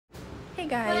Hey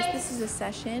guys, this is a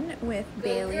session with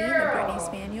Bailey, the Brittany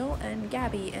Spaniel, and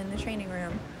Gabby in the training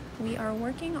room. We are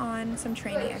working on some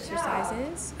training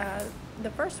exercises.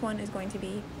 The first one is going to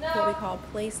be what we call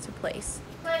place to place.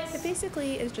 It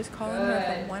basically is just calling her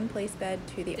from one place bed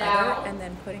to the other and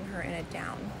then putting her in a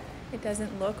down. It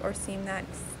doesn't look or seem that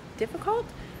difficult,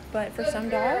 but for some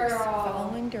dogs,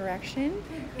 following direction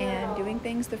and doing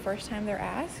things the first time they're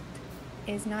asked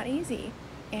is not easy.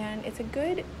 And it's a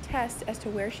good test as to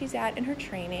where she's at in her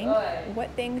training,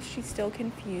 what things she's still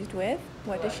confused with,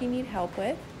 what does she need help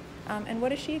with, and what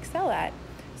does she excel at.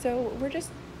 So we're just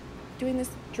doing this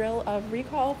drill of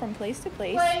recall from place to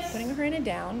place, putting her in a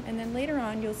down, and then later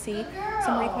on you'll see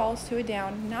some recalls to a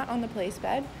down, not on the place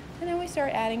bed, and then we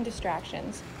start adding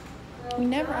distractions. We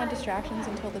never add distractions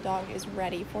until the dog is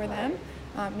ready for them,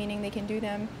 meaning they can do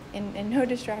them in no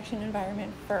distraction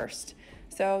environment first.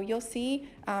 So you'll see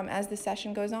as the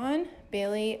session goes on,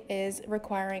 Bailey is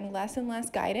requiring less and less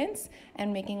guidance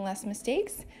and making less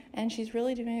mistakes, and she's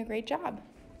really doing a great job.